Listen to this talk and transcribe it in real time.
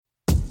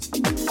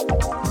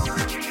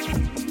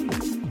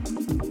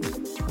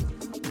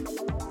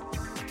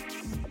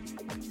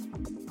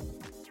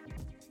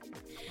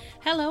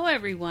Hello,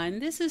 everyone.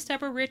 This is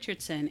Deborah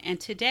Richardson, and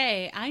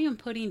today I am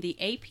putting the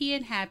AP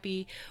in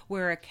Happy,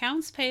 where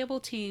accounts payable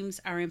teams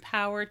are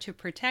empowered to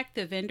protect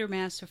the vendor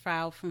master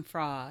file from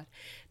fraud.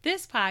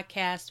 This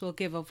podcast will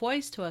give a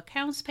voice to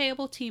accounts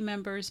payable team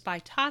members by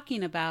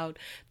talking about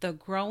the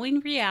growing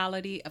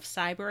reality of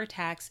cyber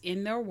attacks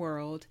in their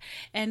world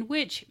and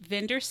which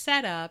vendor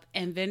setup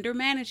and vendor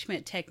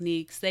management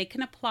techniques they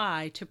can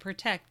apply to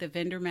protect the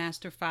vendor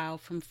master file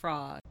from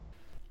fraud.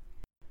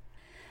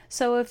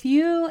 So if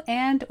you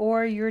and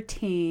or your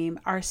team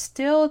are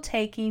still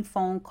taking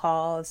phone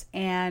calls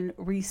and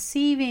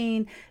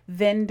receiving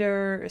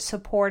vendor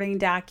supporting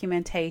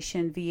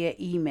documentation via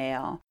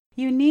email,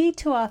 you need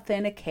to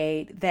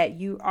authenticate that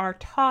you are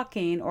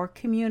talking or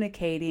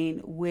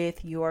communicating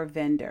with your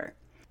vendor.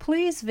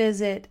 Please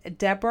visit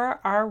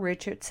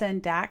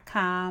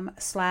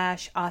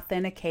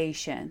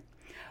deborah.rrichardson.com/authentication,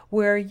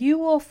 where you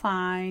will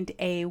find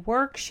a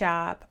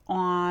workshop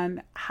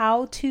on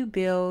how to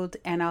build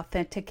an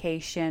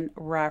authentication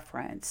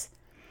reference.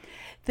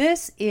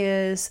 This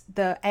is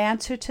the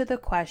answer to the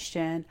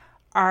question,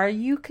 are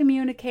you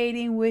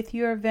communicating with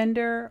your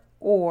vendor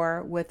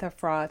or with a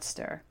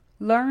fraudster?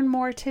 Learn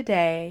more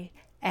today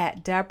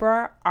at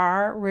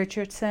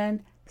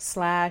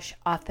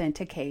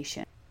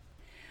deborah.rrichardson.com/authentication.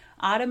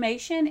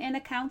 Automation in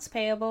accounts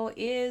payable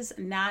is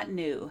not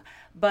new,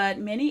 but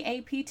many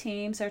AP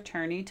teams are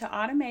turning to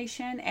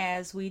automation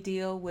as we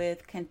deal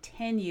with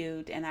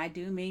continued, and I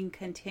do mean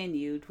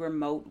continued,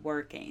 remote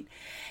working.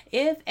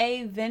 If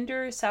a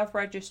vendor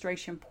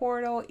self-registration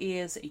portal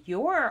is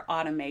your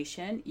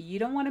automation, you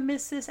don't want to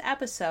miss this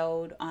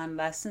episode on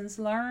lessons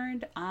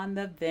learned on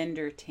the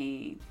vendor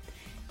team.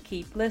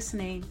 Keep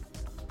listening.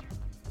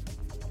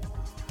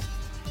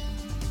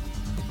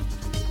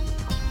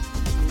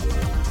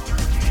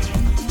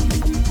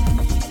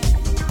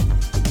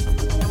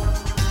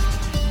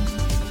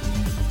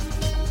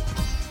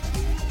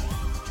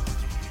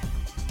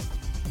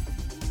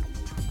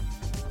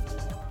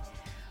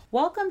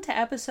 Welcome to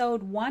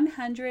episode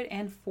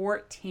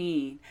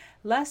 114,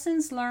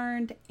 Lessons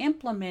Learned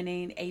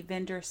Implementing a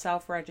Vendor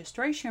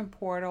Self-Registration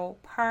Portal,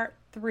 Part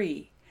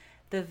 3,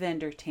 the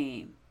Vendor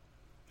Team.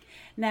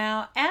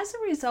 Now, as a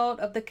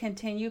result of the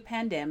continued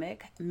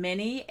pandemic,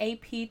 many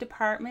AP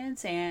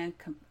departments and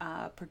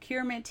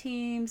procurement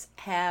teams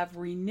have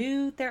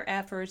renewed their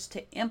efforts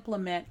to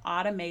implement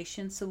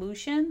automation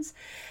solutions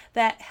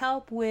that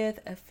help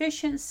with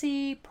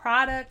efficiency,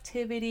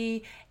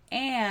 productivity,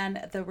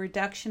 and the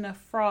reduction of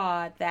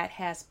fraud that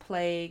has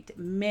plagued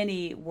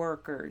many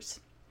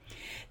workers.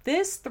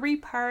 This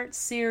three-part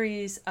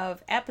series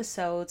of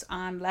episodes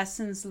on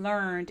lessons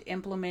learned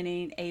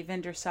implementing a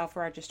vendor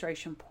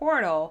self-registration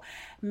portal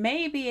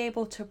may be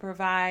able to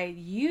provide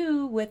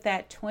you with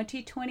that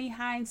 2020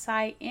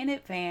 hindsight in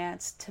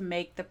advance to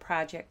make the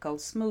project go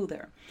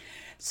smoother.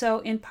 So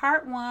in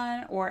part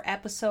 1 or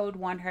episode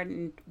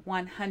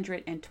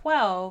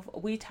 112,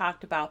 we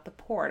talked about the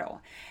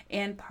portal.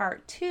 In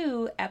part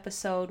 2,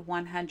 episode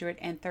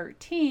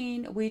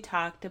 113, we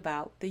talked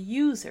about the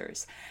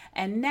users.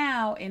 And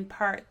now in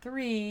part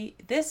 3,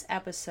 this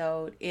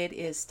episode, it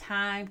is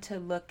time to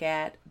look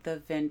at the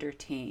vendor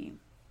team.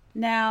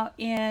 Now,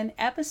 in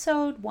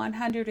episode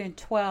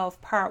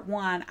 112, part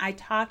 1, I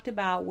talked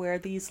about where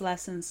these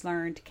lessons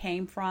learned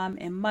came from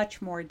in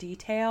much more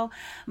detail,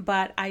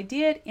 but I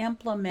did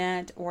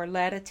implement or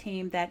led a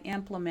team that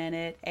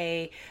implemented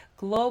a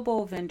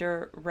global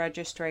vendor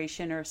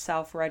registration or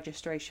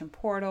self-registration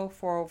portal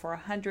for over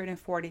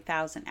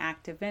 140,000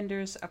 active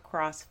vendors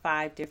across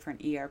 5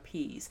 different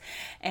ERPs.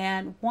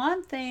 And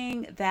one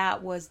thing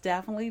that was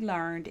definitely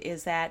learned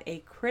is that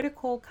a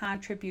critical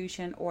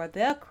contribution or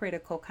the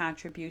critical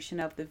contribution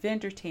of the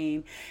vendor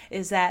team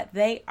is that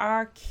they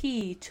are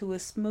key to a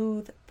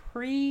smooth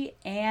pre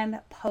and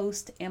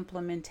post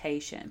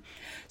implementation.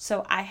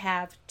 So I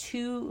have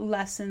 2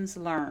 lessons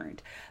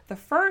learned. The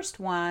first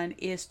one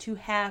is to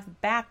have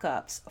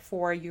backups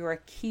for your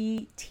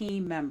key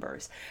team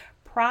members.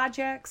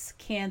 Projects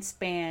can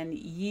span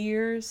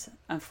years.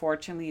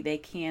 Unfortunately, they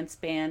can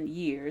span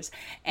years,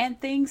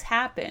 and things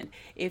happen.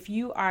 If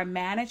you are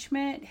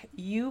management,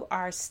 you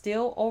are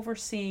still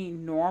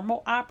overseeing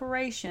normal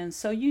operations,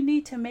 so you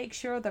need to make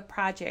sure the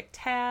project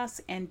tasks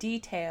and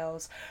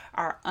details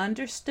are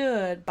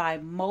understood by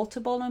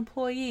multiple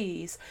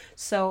employees.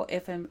 So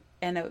if an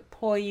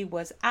employee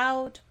was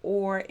out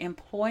or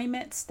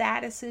employment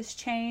status is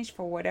changed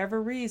for whatever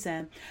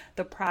reason,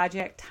 the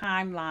project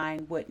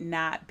timeline would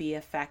not be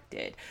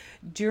affected.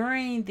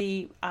 During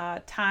the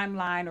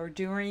timeline or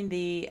during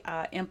the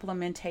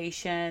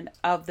implementation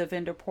of the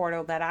vendor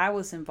portal that I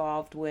was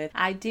involved with,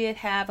 I did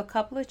have a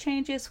couple of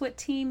changes with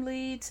team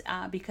leads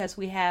because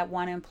we had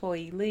one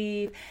employee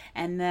leave,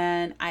 and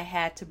then I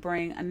had to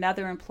bring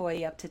another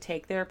employee up to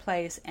take their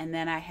place, and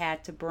then I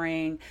had to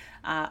bring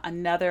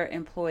another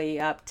employee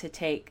up to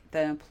take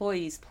the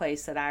employee's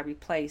place that I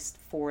replaced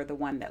for the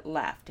one that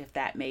left, if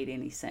that made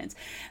any sense.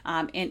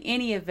 In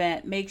any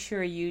event, make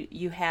sure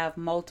you have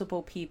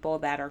multiple people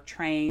that are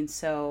trained,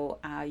 so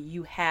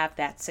you have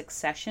that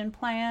succession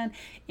plan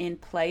in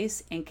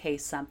place in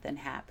case something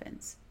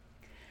happens.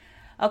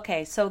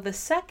 Okay, so the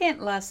second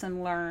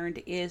lesson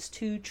learned is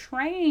to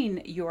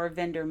train your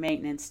vendor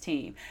maintenance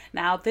team.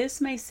 Now,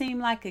 this may seem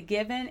like a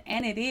given,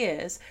 and it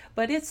is,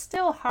 but it's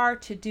still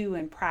hard to do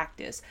in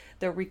practice.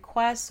 The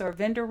requests or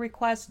vendor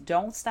requests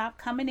don't stop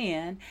coming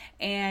in,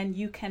 and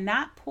you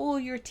cannot pull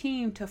your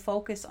team to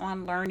focus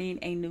on learning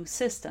a new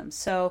system.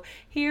 So,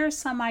 here's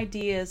some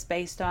ideas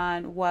based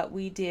on what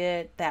we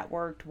did that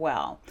worked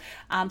well.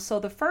 So,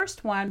 the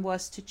first one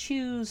was to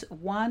choose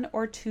one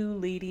or two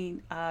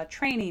leading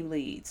training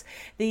leads.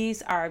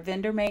 These are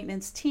vendor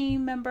maintenance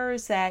team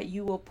members that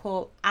you will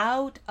pull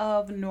out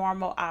of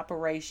normal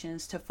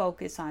operations to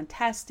focus on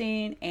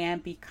testing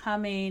and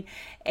becoming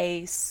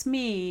a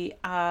SME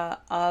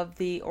of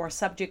the or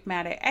subject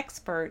matter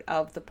expert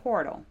of the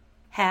portal.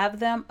 Have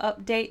them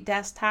update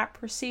desktop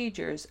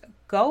procedures.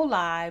 Go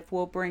Live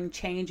will bring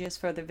changes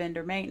for the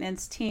vendor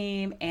maintenance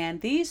team, and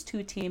these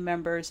two team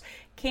members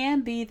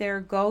can be their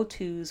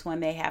go-tos when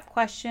they have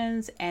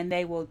questions, and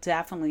they will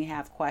definitely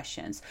have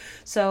questions.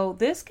 So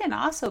this can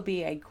also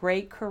be a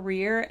great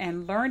career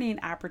and learning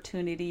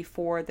opportunity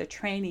for the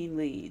training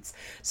leads.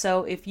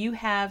 So if you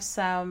have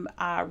some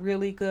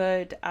really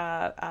good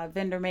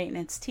vendor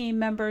maintenance team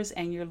members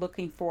and you're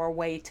looking for a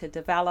way to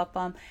develop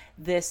them,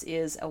 this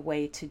is a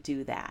way to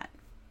do that.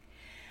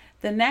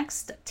 The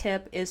next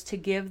tip is to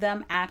give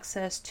them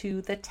access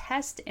to the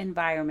test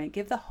environment.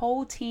 Give the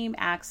whole team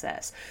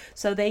access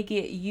so they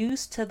get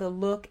used to the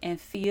look and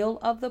feel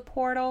of the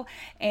portal,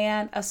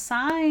 and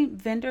assign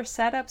vendor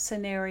setup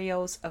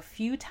scenarios a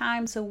few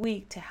times a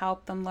week to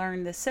help them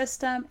learn the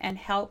system and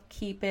help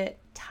keep it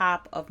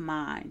top of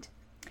mind.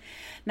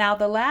 Now,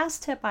 the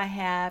last tip I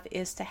have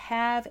is to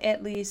have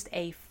at least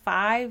a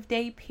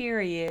 5-day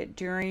period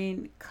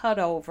during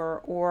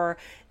cutover or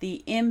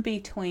the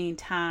in-between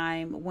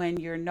time when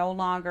you're no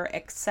longer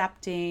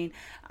accepting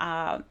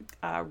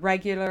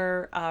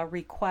regular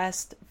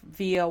requests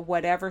via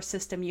whatever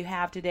system you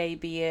have today,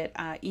 be it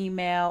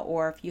email,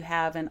 or if you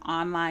have an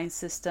online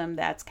system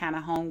that's kind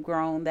of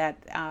homegrown,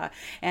 that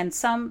and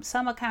some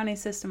accounting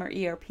system or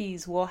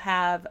ERPs will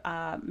have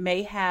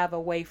may have a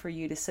way for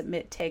you to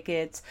submit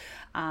tickets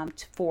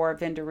for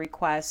vendor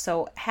requests.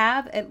 So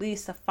have at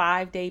least a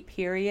 5-day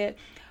period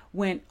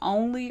when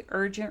only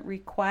urgent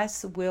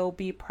requests will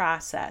be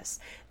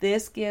processed.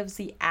 This gives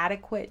the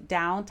adequate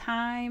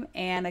downtime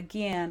and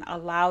again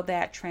allow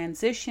that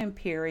transition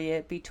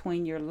period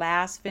between your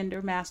last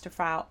vendor master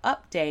file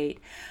update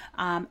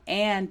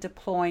and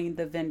deploying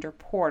the vendor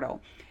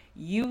portal.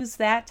 Use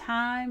that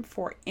time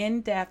for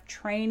in-depth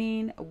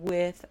training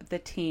with the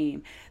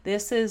team.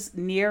 This is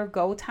near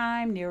go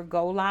time, near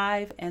go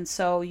live, and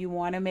so you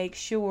want to make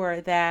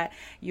sure that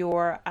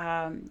your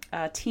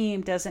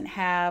team doesn't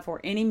have,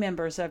 or any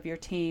members of your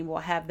team will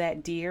have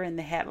that deer in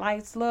the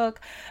headlights look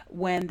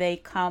when they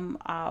come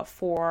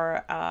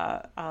for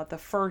the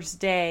first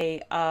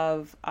day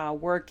of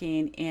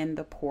working in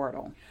the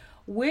portal.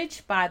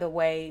 Which, by the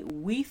way,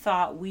 we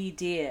thought we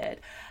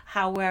did.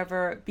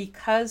 However,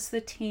 because the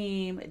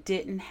team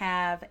didn't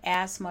have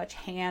as much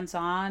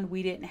hands-on,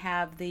 we didn't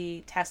have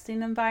the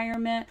testing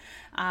environment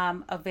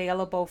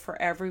available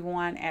for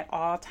everyone at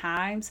all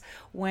times.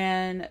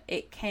 When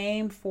it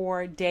came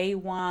for day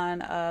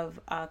one of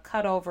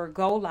cutover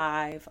go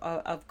live,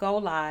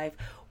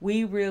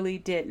 we really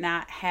didn't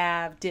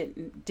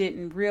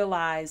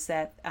realize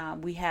that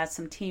we had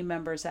some team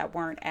members that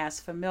weren't as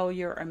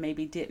familiar or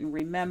maybe didn't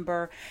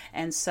remember.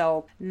 And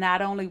so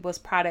not only was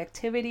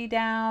productivity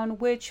down,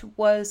 which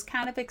was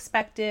kind of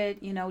expected,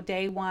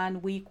 day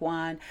one, week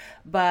one,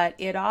 but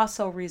it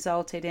also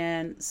resulted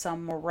in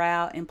some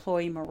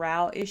employee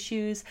morale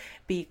issues,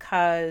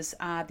 because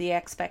the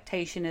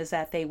expectation is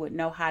that they would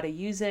know how to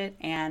use it,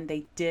 and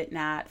they did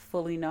not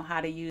fully know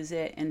how to use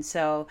it. And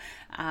so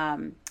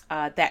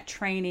that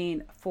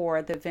training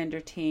for the vendor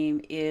team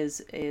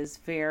is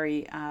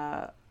very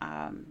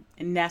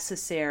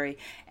necessary,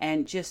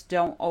 and just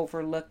don't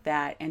overlook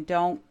that, and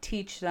don't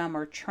teach them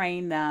or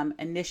train them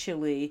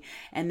initially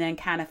and then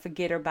kind of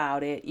forget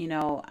about it,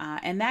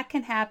 and that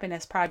can happen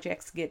as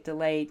projects get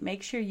delayed.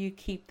 Make sure you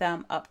keep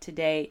them up to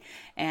date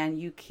and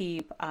you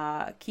keep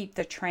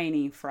the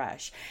training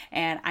fresh.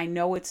 And I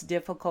know it's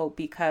difficult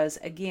because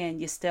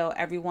again,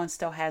 everyone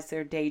still has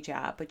their day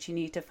job, but you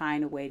need to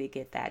find a way to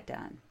get that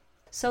done.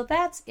 So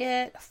that's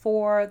it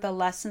for the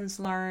lessons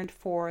learned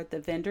for the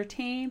vendor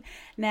team.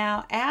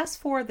 Now, as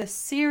for the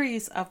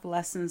series of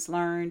lessons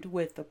learned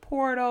with the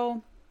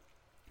portal,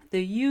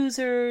 the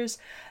users,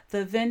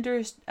 the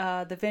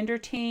vendor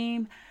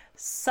team,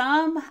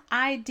 some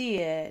I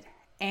did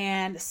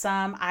and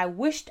some I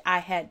wished I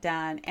had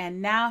done,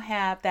 and now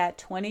have that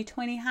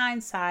 2020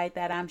 hindsight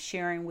that I'm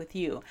sharing with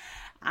you.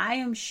 I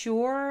am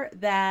sure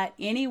that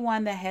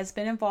anyone that has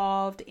been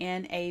involved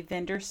in a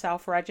vendor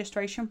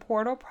self-registration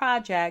portal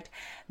project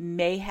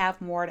may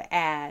have more to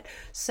add.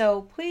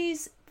 So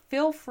please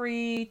feel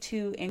free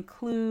to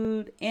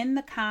include in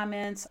the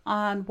comments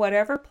on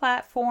whatever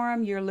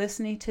platform you're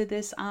listening to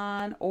this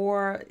on,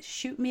 or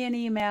shoot me an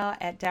email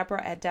at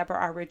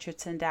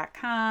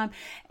deborah@deborah.richardson.com,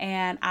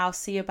 and I'll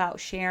see about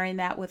sharing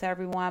that with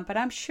everyone. But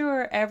I'm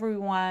sure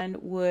everyone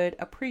would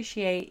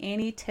appreciate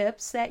any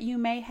tips that you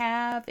may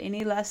have,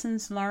 any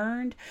lessons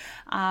learned,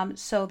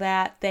 so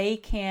that they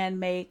can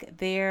make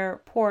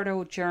their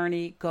portal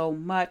journey go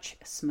much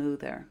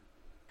smoother.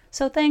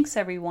 So thanks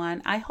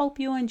everyone. I hope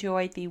you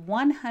enjoyed the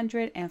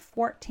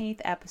 114th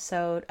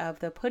episode of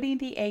the Putting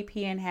the AP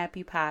in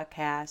Happy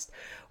podcast,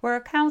 where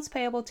accounts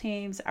payable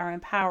teams are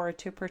empowered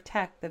to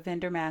protect the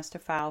vendor master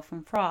file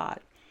from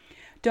fraud.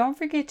 Don't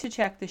forget to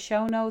check the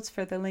show notes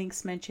for the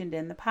links mentioned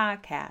in the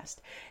podcast.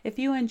 If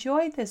you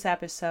enjoyed this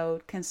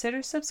episode,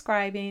 consider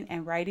subscribing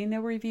and writing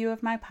a review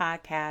of my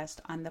podcast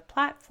on the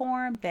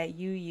platform that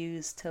you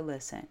use to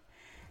listen.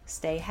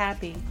 Stay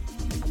happy.